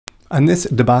On this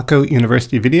DeBacco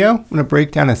University video, I'm going to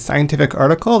break down a scientific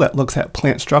article that looks at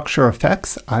plant structure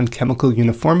effects on chemical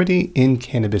uniformity in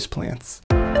cannabis plants.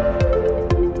 All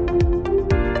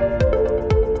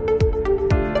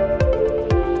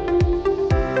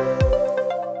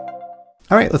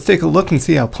right, let's take a look and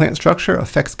see how plant structure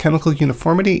affects chemical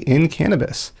uniformity in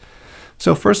cannabis.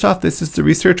 So first off, this is the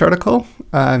research article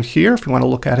here. If you want to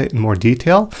look at it in more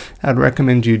detail, I'd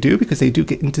recommend you do, because they do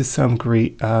get into some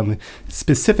great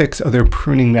specifics of their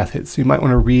pruning methods. So you might want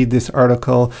to read this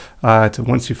article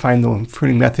once you find the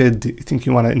pruning method you think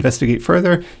you want to investigate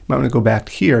further. You might want to go back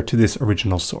here to this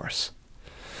original source.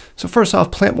 So first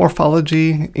off, plant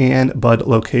morphology and bud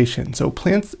location. So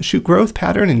plants' shoot growth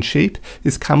pattern and shape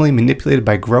is commonly manipulated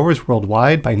by growers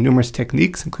worldwide by numerous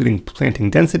techniques, including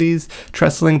planting densities,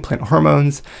 trellising, plant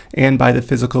hormones, and by the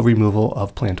physical removal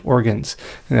of plant organs.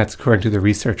 And that's according to the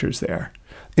researchers there.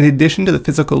 In addition to the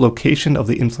physical location of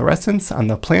the inflorescence on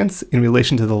the plants in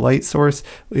relation to the light source,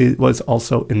 it was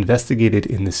also investigated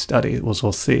in this study, as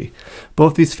we'll see.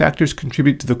 Both these factors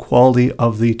contribute to the quality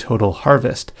of the total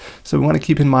harvest. So we want to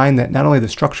keep in mind that not only the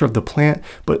structure of the plant,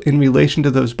 but in relation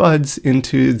to those buds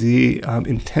into the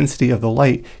intensity of the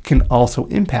light can also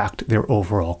impact their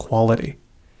overall quality.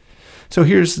 So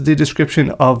here's the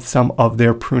description of some of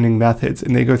their pruning methods,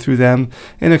 and they go through them,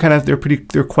 and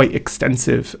they're quite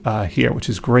extensive here, which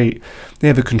is great. They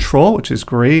have a control, which is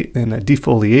great, and a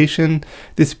defoliation.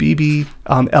 This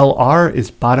BBLR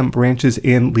is bottom branches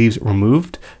and leaves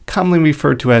removed, commonly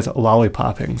referred to as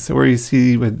lollipoping. So where you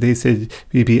see what they said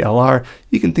BBLR,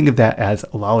 you can think of that as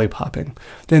lollipoping.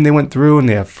 Then they went through and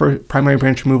they have primary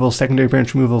branch removal, secondary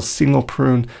branch removal, single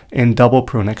prune, and double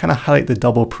prune. I kind of highlight the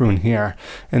double prune here,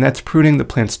 and that's pruning the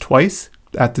plants twice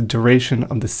at the duration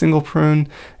of the single prune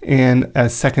and a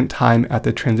second time at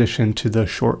the transition to the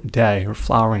short day or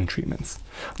flowering treatments.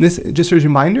 This, just as a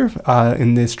reminder,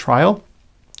 in this trial,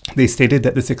 they stated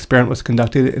that this experiment was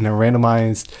conducted in a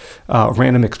randomized,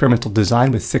 random experimental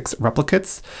design with 6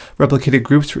 replicates. Replicated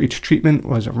groups for each treatment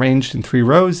was arranged in 3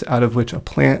 rows, out of which a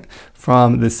plant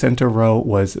from the center row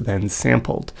was then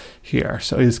sampled here.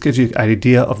 So this gives you an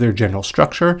idea of their general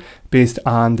structure based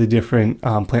on the different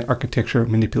plant architecture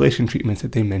manipulation treatments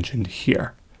that they mentioned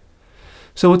here.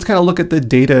 So let's kind of look at the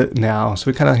data now.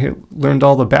 So we kind of learned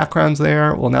all the backgrounds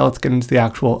there. Well, now let's get into the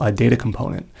actual data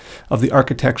component of the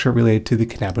architecture related to the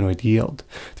cannabinoid yield.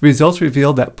 The results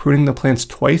revealed that pruning the plants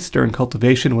twice during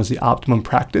cultivation was the optimum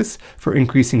practice for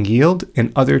increasing yield,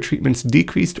 and other treatments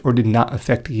decreased or did not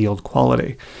affect yield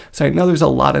quality. So I know there's a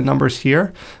lot of numbers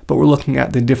here, but we're looking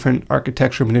at the different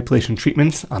architecture manipulation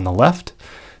treatments on the left.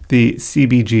 The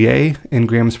CBGA in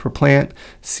grams per plant,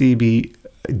 CBDA,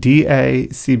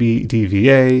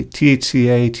 CBDVA,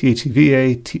 THCA,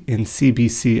 THCVA, and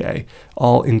CBCA,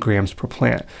 all in grams per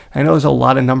plant. I know there's a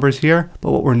lot of numbers here,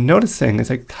 but what we're noticing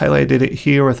is I highlighted it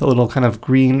here with a little kind of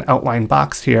green outline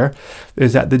box here,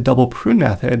 is that the double prune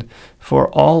method for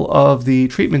all of the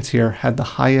treatments here had the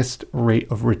highest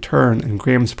rate of return in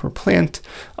grams per plant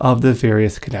of the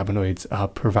various cannabinoids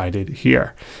provided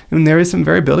here. And there is some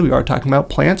variability. We are talking about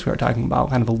plants. We are talking about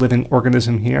kind of a living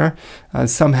organism here.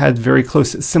 Some had very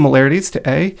close similarities to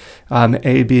A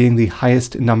being the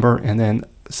highest number, and then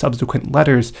subsequent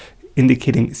letters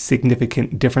indicating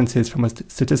significant differences from a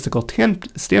statistical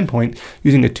standpoint,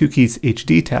 using a Tukey's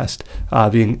HD test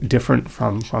being different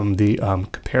from the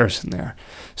comparison there.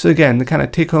 So again, the kind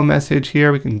of take-home message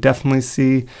here, we can definitely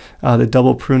see the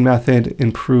double prune method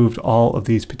improved all of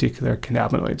these particular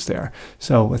cannabinoids there.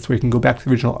 So that's where you can go back to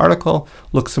the original article,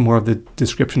 look some more of the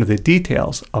description of the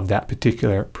details of that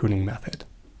particular pruning method.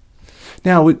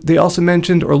 Now, they also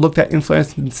mentioned or looked at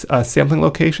inflorescence sampling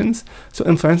locations. So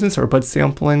inflorescence or bud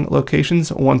sampling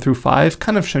locations 1 through 5,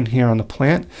 kind of shown here on the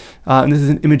plant. And this is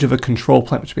an image of a control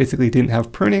plant, which basically didn't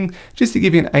have pruning, just to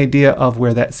give you an idea of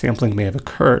where that sampling may have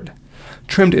occurred.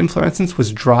 Trimmed inflorescence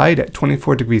was dried at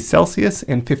 24 degrees Celsius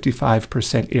and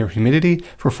 55% air humidity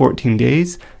for 14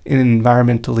 days in an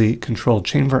environmentally controlled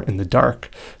chamber in the dark.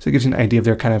 So it gives you an idea of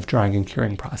their kind of drying and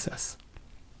curing process.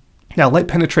 Now, light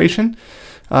penetration.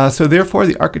 So therefore,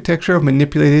 the architecture of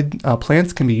manipulated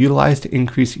plants can be utilized to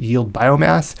increase yield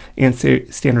biomass and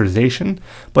standardization,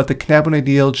 but the cannabinoid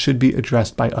yield should be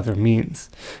addressed by other means.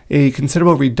 A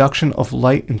considerable reduction of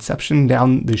light inception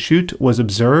down the shoot was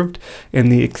observed,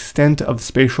 and the extent of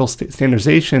spatial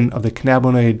standardization of the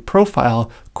cannabinoid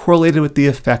profile correlated with the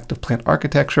effect of plant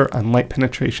architecture on light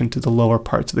penetration to the lower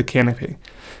parts of the canopy.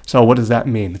 So what does that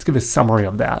mean? Let's give a summary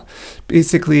of that.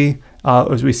 Basically,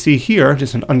 as we see here,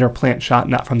 just an under plant shot,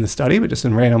 not from the study, but just a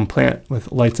random plant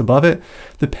with lights above it,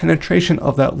 the penetration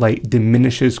of that light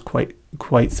diminishes quite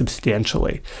quite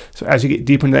substantially. So as you get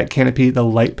deeper into that canopy, the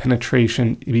light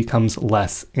penetration becomes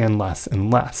less and less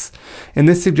and less. And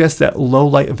this suggests that low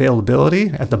light availability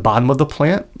at the bottom of the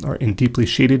plant or in deeply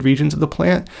shaded regions of the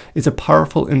plant is a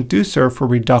powerful inducer for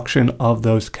reduction of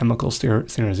those chemical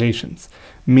sterilizations,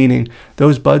 meaning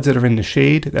those buds that are in the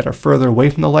shade that are further away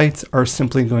from the lights are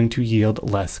simply going to yield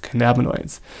less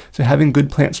cannabinoids. So having good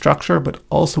plant structure, but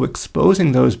also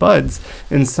exposing those buds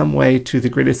in some way to the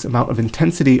greatest amount of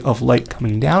intensity of light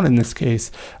coming down in this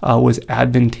case was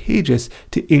advantageous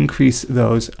to increase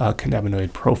those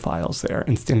cannabinoid profiles there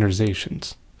and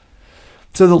standardizations.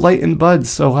 So the light in buds,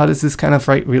 so how does this kind of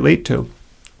relate to?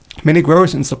 Many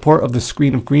growers in support of the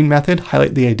screen of green method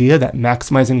highlight the idea that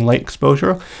maximizing light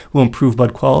exposure will improve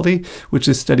bud quality, which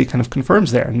this study kind of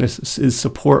confirms there. And this is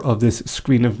support of this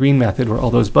screen of green method where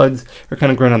all those buds are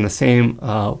kind of grown on the same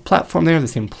platform there, the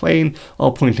same plane,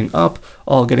 all pointing up,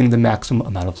 all getting the maximum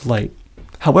amount of light.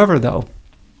 However, though,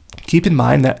 keep in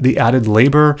mind that the added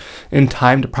labor and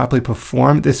time to properly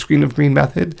perform this screen of green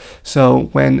method. So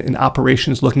when an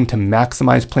operation is looking to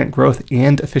maximize plant growth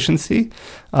and efficiency,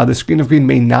 the screen of green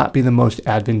may not be the most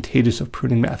advantageous of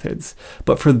pruning methods.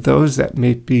 But for those that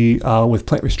may be with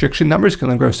plant restriction numbers, can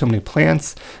only grow so many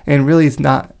plants, and really it's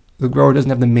not, the grower doesn't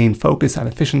have the main focus on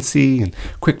efficiency and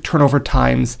quick turnover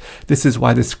times. This is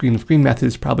why the screen of green method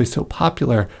is probably so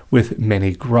popular with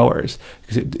many growers,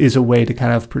 because it is a way to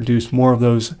kind of produce more of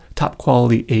those top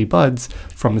quality A buds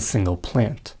from a single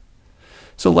plant.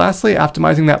 So lastly,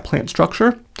 optimizing that plant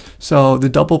structure. So the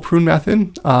double prune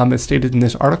method, as stated in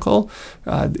this article,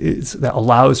 that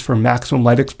allows for maximum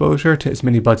light exposure to as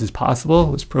many buds as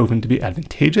possible, was proven to be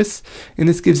advantageous. And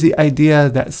this gives the idea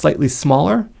that slightly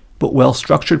smaller but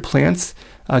well-structured plants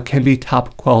can be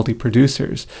top quality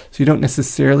producers. So you don't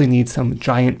necessarily need some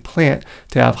giant plant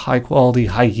to have high quality,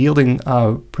 high yielding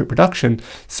production.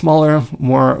 Smaller,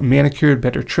 more manicured,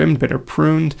 better trimmed, better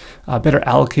pruned, better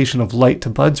allocation of light to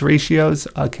buds ratios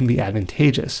can be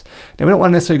advantageous. Now we don't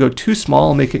want to necessarily go too small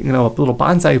and make it, a little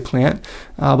bonsai plant,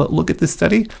 but look at this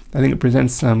study. I think it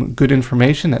presents some good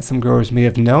information that some growers may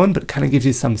have known, but it kind of gives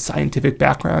you some scientific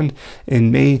background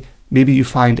and maybe you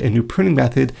find a new pruning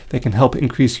method that can help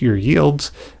increase your yields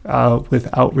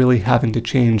without really having to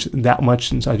change that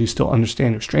much inside you still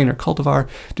understand your strain or cultivar.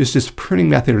 Just this pruning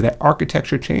method or that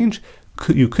architecture change,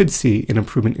 you could see an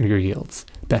improvement in your yields.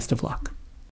 Best of luck.